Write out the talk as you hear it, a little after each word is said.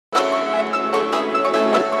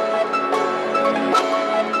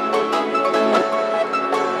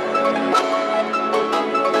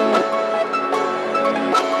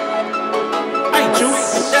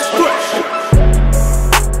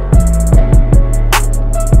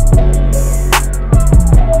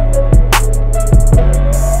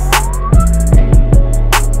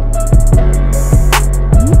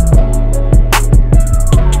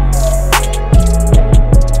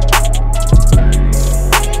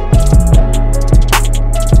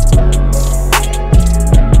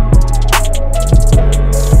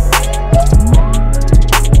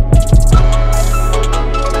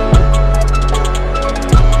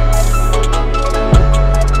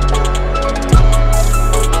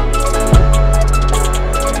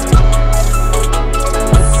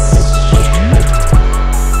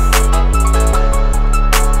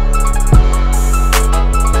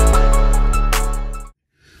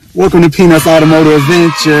Welcome to Peanuts Automotive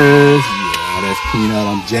Adventures. Yeah, that's Peanut.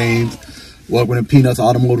 I'm James. Welcome to Peanuts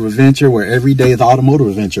Automotive Adventure, where every day is automotive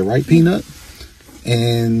adventure, right, Peanut?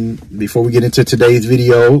 And before we get into today's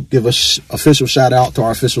video, give a official shout out to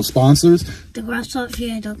our official sponsors,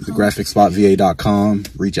 thegraphicspotva.com.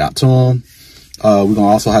 Reach out to them. We're gonna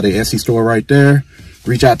also have the Etsy store right there.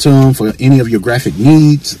 Reach out to them for any of your graphic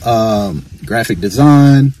needs, graphic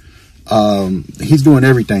design. He's doing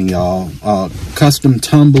everything, y'all. Custom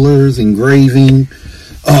tumblers, engraving,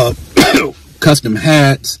 custom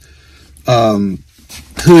hats,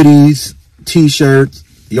 hoodies, t-shirts,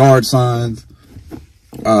 yard signs,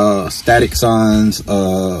 static signs,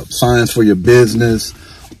 signs for your business,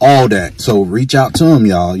 all that. So reach out to him,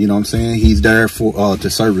 y'all. You know what I'm saying? He's there for to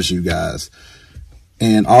service you guys.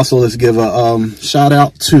 And also, let's give a shout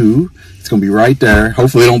out to, it's gonna be right there,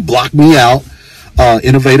 hopefully it don't block me out,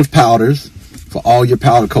 Innovative Powders, for all your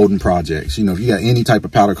powder coating projects. You know, if you got any type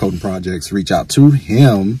of powder coating projects, reach out to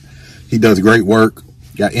him. He does great work.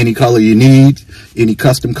 Got any color you need, any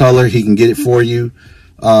custom color, he can get it for you.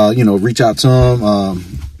 You know, reach out to him.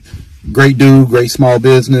 Great dude, great small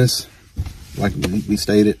business. Like we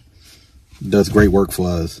stated, does great work for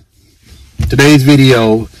us. Today's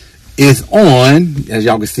video is on, as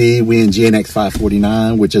y'all can see, we in GNX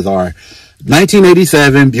 549, which is our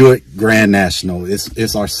 1987 Buick Grand National.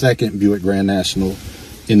 It's our second Buick Grand National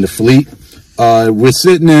in the fleet. We're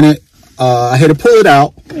sitting in it. I had to pull it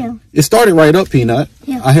out. Yeah. It started right up, Peanut.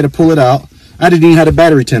 Yeah. I had to pull it out. I didn't even have a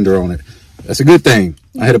battery tender on it. That's a good thing.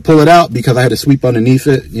 Yeah. I had to pull it out because I had to sweep underneath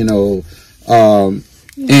it, you know.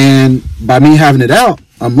 And by me having it out,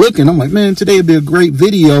 I'm like, man, today would be a great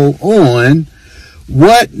video on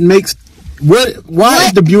why is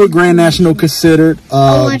the Buick Grand National considered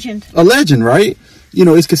a legend? A legend, right? You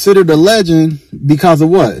know, it's considered a legend because of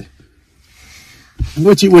what?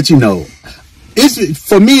 What you know?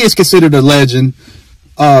 For me, it's considered a legend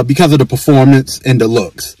because of the performance and the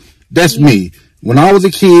looks. That's me. When I was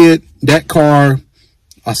a kid, that car,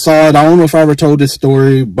 I saw it. I don't know if I ever told this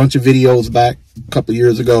story. A bunch of videos back a couple of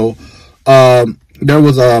years ago. There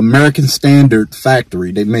was an American Standard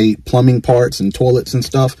factory. They made plumbing parts and toilets and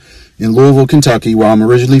stuff in Louisville, Kentucky, where I'm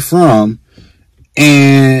originally from.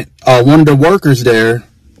 And one of the workers there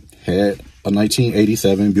had a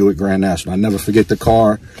 1987 Buick Grand National. I never forget the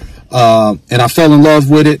car. And I fell in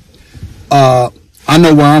love with it. I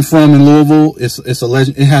know where I'm from in Louisville. It's a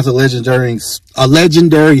legend. It has a legendary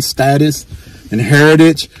status and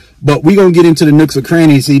heritage. But we're gonna get into the nooks and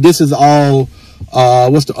crannies. See, this is all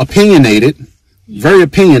opinionated. Very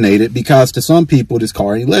opinionated, because to some people this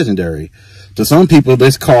car ain't legendary. To some people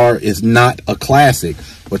this car is not a classic,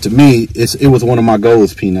 but to me it was one of my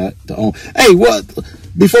goals, Peanut, to own. Hey,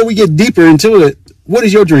 before we get deeper into it, what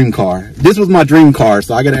is your dream car? This was my dream car,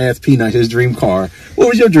 so I gotta ask Peanut his dream car. What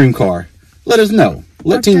was your dream car? Let us know.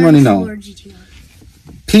 Let Team Running know. GTR.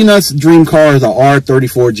 Peanut's dream car is a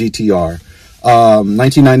R34 GTR,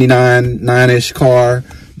 1999 9-ish car.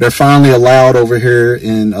 They're finally allowed over here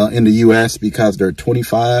in the U.S. because they're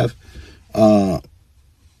 25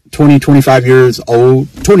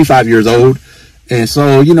 years old. And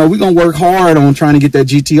so, you know, we're going to work hard on trying to get that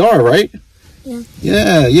GTR, right?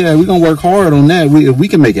 Yeah. Yeah, we're going to work hard on that. If we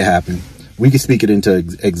can make it happen, we can speak it into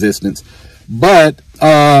existence. But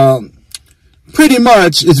pretty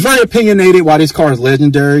much, it's very opinionated why this car is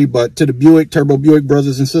legendary. But to the Turbo Buick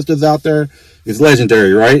brothers and sisters out there, it's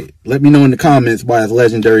legendary, right? Let me know in the comments why it's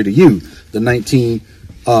legendary to you. The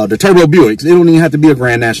Turbo Buicks. It don't even have to be a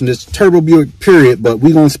Grand National. It's Turbo Buick, period. But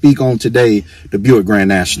we're going to speak on today the Buick Grand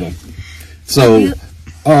National. So,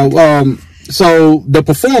 so the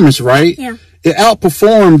performance, right? Yeah. It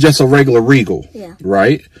outperformed just a regular Regal,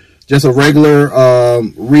 right? Just a regular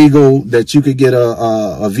Regal that you could get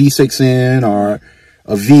a V6 in, or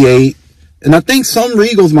a V8. And I think some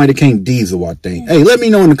Regals might have came diesel, I think. Hey, let me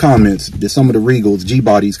know in the comments that some of the Regals,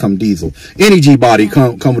 G-bodies, come diesel. Any G-body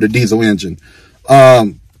come with a diesel engine.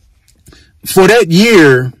 For that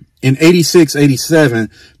year, in 86, 87,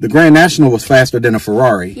 the Grand National was faster than a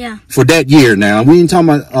Ferrari. Yeah. For that year now. We ain't talking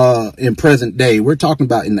about in present day. We're talking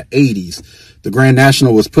about in the 80s. The Grand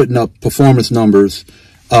National was putting up performance numbers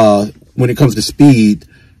when it comes to speed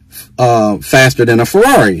faster than a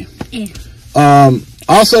Ferrari. Yeah.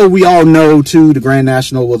 Also, we all know, too, the Grand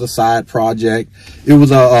National was a side project. It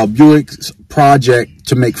was a Buick project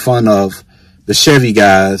to make fun of the Chevy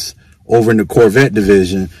guys over in the Corvette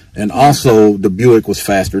division. And also, the Buick was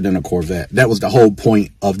faster than a Corvette. That was the whole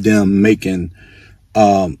point of them making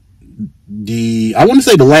I want to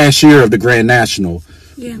say the last year of the Grand National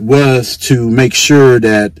was to make sure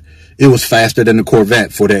that it was faster than the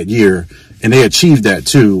Corvette for that year. And they achieved that,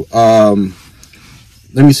 too.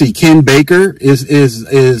 let me see. Ken Baker is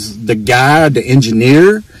the guy, the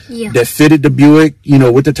engineer that fitted the Buick, you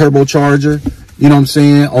know, with the turbocharger. You know what I'm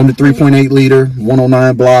saying? On the 3.8 liter,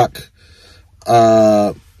 109 block,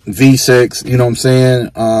 V6. You know what I'm saying?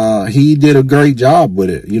 He did a great job with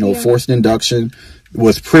it. You know, forced induction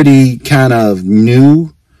was pretty kind of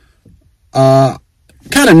new. Kind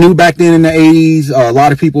of new back then in the 80s. A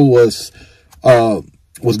lot of people was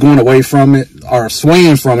going away from it, or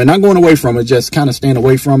swaying from it, not going away from it, just kind of staying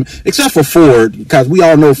away from it, except for Ford, because we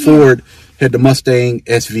all know Ford had the Mustang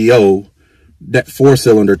SVO, that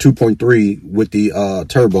 4-cylinder 2.3 with the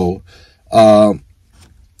turbo.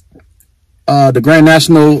 The Grand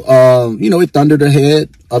National, you know, it thundered ahead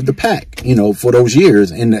of the pack, you know, for those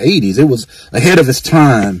years in the 80s. It was ahead of its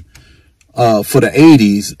time for the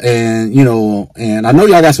 80s. And, you know, and I know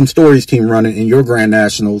y'all got some stories, Team Running, in your Grand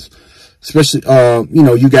Nationals, especially, you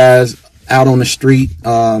know, you guys out on the street,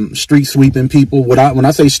 street sweeping people. When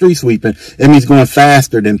I say street sweeping, it means going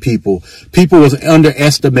faster than people. People was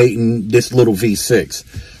underestimating this little V6.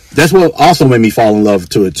 That's what also made me fall in love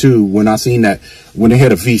to it too. When I seen that, when they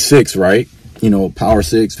had a V6, right? You know, Power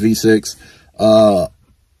 6, V6,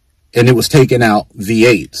 and it was taking out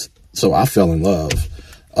V8s. So I fell in love.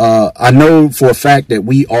 I know for a fact that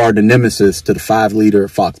we are the nemesis to the 5-liter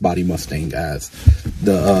Fox body Mustang, guys.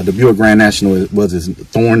 The Buick Grand National was his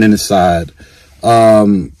thorn in his side.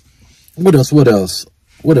 What else,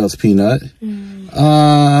 Peanut?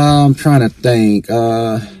 I'm trying to think.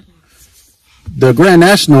 The Grand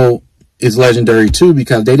National is legendary too,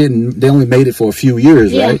 because they only made it for a few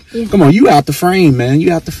years, right? Yeah. Come on, you out the frame, man.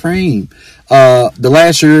 You out the frame. The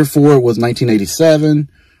last year for it was 1987.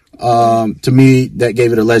 To me, that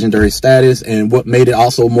gave it a legendary status. And what made it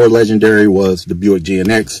also more legendary was the Buick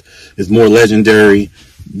GNX is more legendary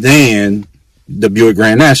than the Buick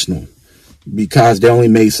Grand National, because they only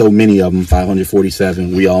made so many of them,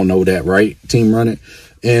 547. We all know that, right? Team Running.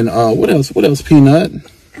 And what else, Peanut?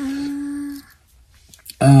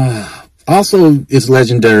 Also is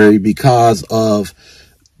legendary because of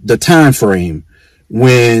the time frame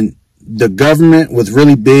when the government was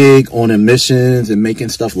really big on emissions and making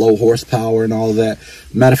stuff low horsepower and all of that.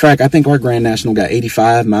 Matter of fact, I think our Grand National got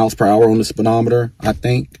 85 miles per hour on the speedometer, I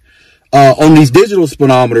think. On these digital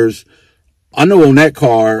speedometers, I know on that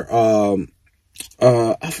car,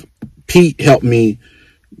 Pete helped me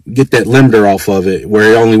get that limiter off of it,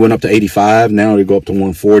 where it only went up to 85. Now they go up to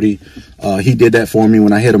 140. He did that for me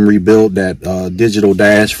when I had him rebuild that digital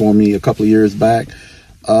dash for me a couple of years back.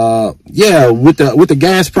 Yeah, with the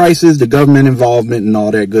gas prices, the government involvement and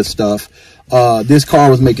all that good stuff, this car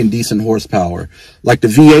was making decent horsepower. Like the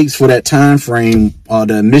V8s for that time frame,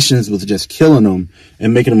 the emissions was just killing them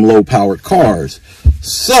and making them low powered cars.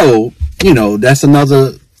 So, you know, that's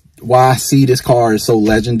another why I see this car is so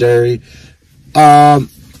legendary.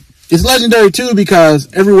 It's legendary too because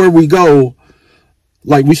everywhere we go,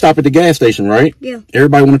 like we stop at the gas station, right? Yeah.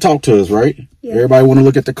 Everybody want to talk to us, right? Yeah. Everybody want to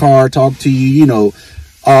look at the car, talk to you, you know.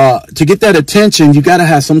 To get that attention, you got to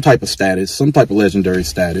have some type of status, some type of legendary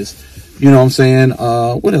status. You know what I'm saying?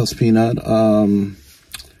 What else, Peanut? I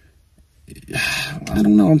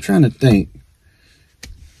don't know. I'm trying to think.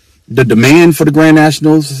 The demand for the Grand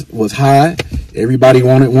Nationals was high. Everybody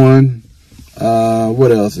wanted one.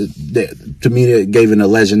 What else? To me, it gave it a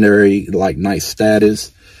legendary, like, nice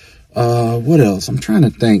status. What else? I'm trying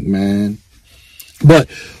to think, man. But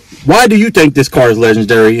why do you think this car is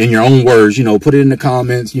legendary in your own words? You know, put it in the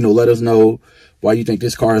comments, you know, let us know why you think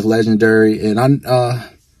this car is legendary. And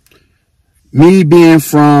me being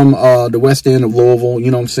from the west end of Louisville,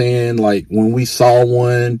 you know what I'm saying? Like when we saw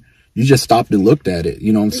one, you just stopped and looked at it.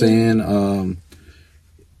 You know what I'm saying?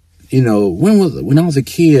 You know, when I was a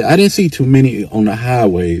kid, I didn't see too many on the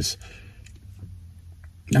highways.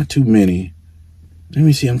 Not too many. Let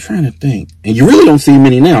me see. I'm trying to think. And you really don't see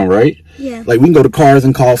many now, right? Yeah. Like we can go to Cars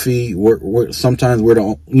and Coffee. Sometimes we're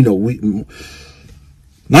the, you know,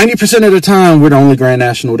 90% of the time we're the only Grand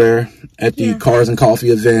National there at the Cars and Coffee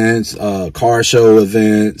events, car show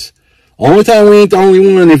events. Only time we ain't the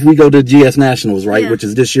only one if we go to GS Nationals, right? Which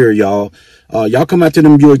is this year, y'all. Y'all come out to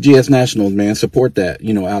them Buick GS Nationals, man. Support that,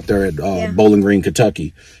 you know, out there at Bowling Green,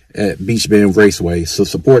 Kentucky at Beach Bend Raceway. So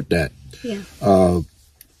support that. Yeah.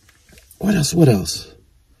 What else?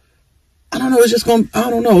 I don't know. It's just I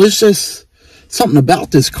don't know. It's just something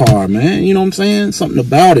about this car, man. You know what I'm saying? Something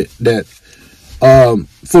about it that,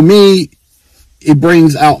 for me, it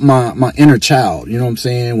brings out my inner child. You know what I'm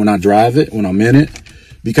saying? When I drive it, when I'm in it.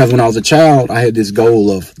 Because when I was a child, I had this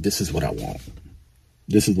goal of, this is what I want.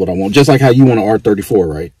 This is what I want. Just like how you want an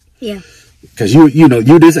R34, right? Yeah. Because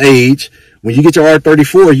you're this age. When you get your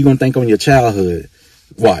R34, you're going to think on your childhood.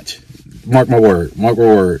 Watch. Mark my word. Mark my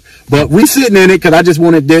word. But we sitting in it because I just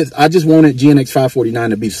wanted this. I just wanted GNX 549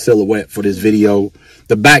 to be silhouette for this video.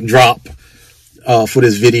 The backdrop for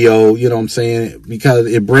this video. You know what I'm saying? Because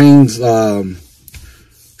it brings,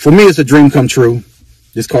 for me, it's a dream come true.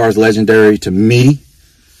 This car is legendary to me.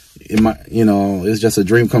 It's just a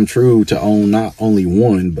dream come true to own not only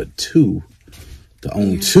one, but two. To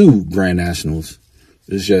own two Grand Nationals.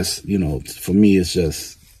 It's just, for me, it's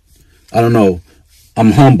just, I don't know.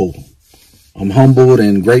 I'm humble. I'm humbled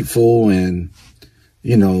and grateful, and,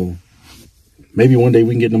 maybe one day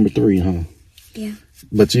we can get number 3, huh? Yeah.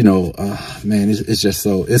 But, man, it's just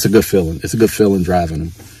so, it's a good feeling. It's a good feeling driving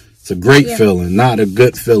them. It's a great feeling. Not a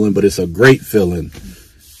good feeling, but it's a great feeling.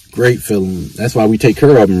 Great feeling. That's why we take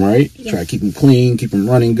care of them, right? Yeah. Try to keep them clean, keep them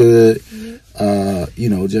running good.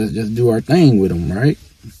 Just do our thing with them, right?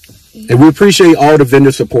 Yeah. And we appreciate all the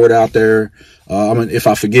vendor support out there. If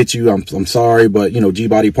I forget you, I'm sorry, but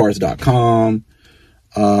gbodyparts.com.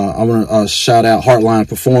 I want to shout out Heartline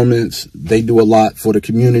Performance. They do a lot for the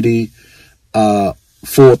community.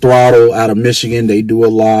 Full Throttle out of Michigan, they do a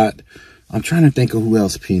lot. I'm trying to think of who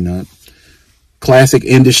else, Peanut. Classic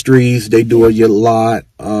Industries, they do a lot.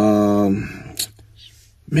 Man,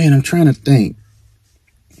 I'm trying to think.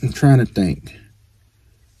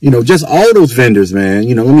 Just all those vendors, man.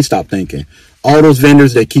 Let me stop thinking. All those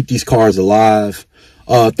vendors that keep these cars alive.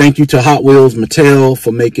 Thank you to Hot Wheels Mattel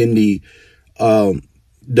for making the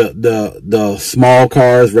small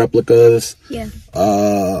cars, replicas. Yeah.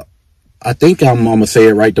 I think I'm gonna say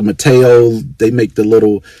it right. The Mattel, they make the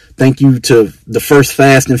little. Thank you to the first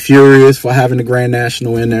Fast and Furious for having the Grand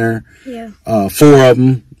National in there. Yeah. 4 of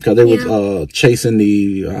them, because they was chasing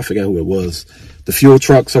I forget who it was, the fuel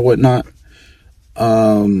trucks or whatnot.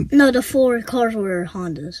 No, the 4 cars were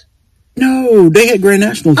Hondas. No, they had Grand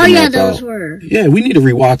Nationals. Oh yeah, those were. Yeah, we need to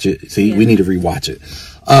rewatch it. See, we need to rewatch it.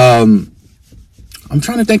 I'm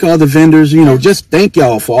trying to think of other vendors. Just thank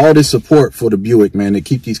y'all for all this support for the Buick, man, to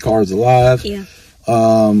keep these cars alive. Yeah.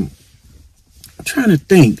 I'm trying to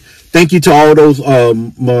think. Thank you to all those,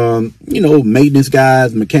 maintenance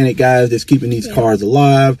guys, mechanic guys that's keeping these cars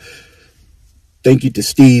alive. Thank you to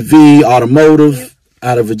Steve V Automotive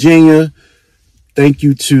out of Virginia. Thank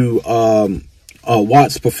you to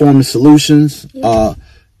Watts Performance Solutions.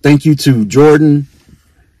 Thank you to Jordan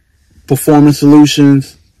Performance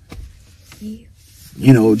Solutions.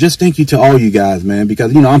 Just thank you to all you guys, man,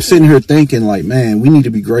 because, I'm sitting here thinking like, man, we need to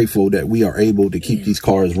be grateful that we are able to keep these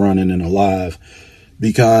cars running and alive,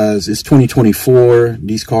 because it's 2024.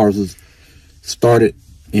 These cars was started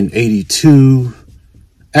in 82,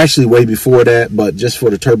 actually way before that, but just for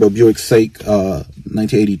the Turbo Buick's sake,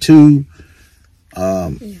 1982.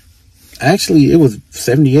 Actually, it was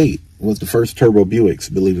 78 was the first Turbo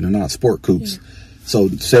Buicks, believe it or not, sport coupes. So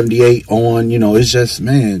 78 on, it's just,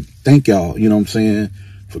 man, thank y'all, what I'm saying,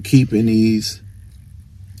 for keeping these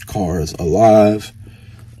cars alive,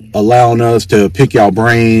 allowing us to pick y'all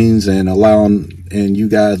brains, and and you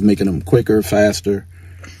guys making them quicker, faster,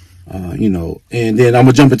 and then I'm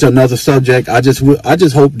gonna jump into another subject. I just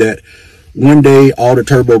hope that one day all the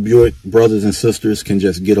Turbo Buick brothers and sisters can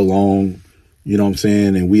just get along, what I'm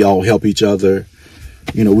saying, and we all help each other.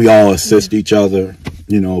 We all assist each other.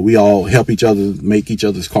 We all help each other make each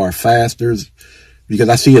other's car faster, because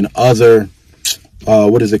I see in other,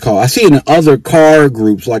 what is it called? I see in other car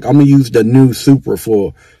groups, like I'm going to use the new Supra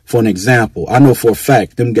for an example. I know for a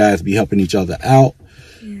fact them guys be helping each other out.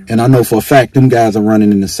 Yeah. And I know for a fact them guys are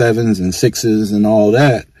running in the 7s and 6s and all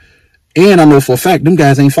that. And I know for a fact them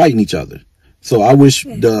guys ain't fighting each other. So I wish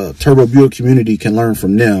the Turbo Buick community can learn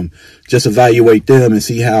from them, just evaluate them and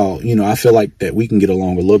see how, I feel like that we can get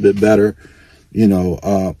along a little bit better.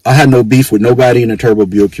 I had no beef with nobody in the Turbo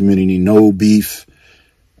Buick community, no beef.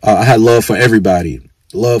 I had love for everybody,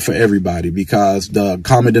 because the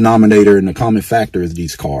common denominator and the common factor is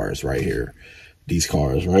these cars right here,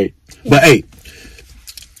 right? Yeah. But hey,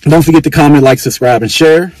 don't forget to comment, like, subscribe, and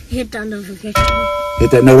share. Hit that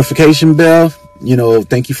notification bell.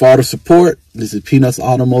 Thank you for all the support. This is Peanuts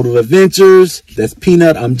Automotive Adventures. That's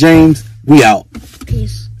Peanut. I'm James. We out.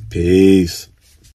 Peace. Peace.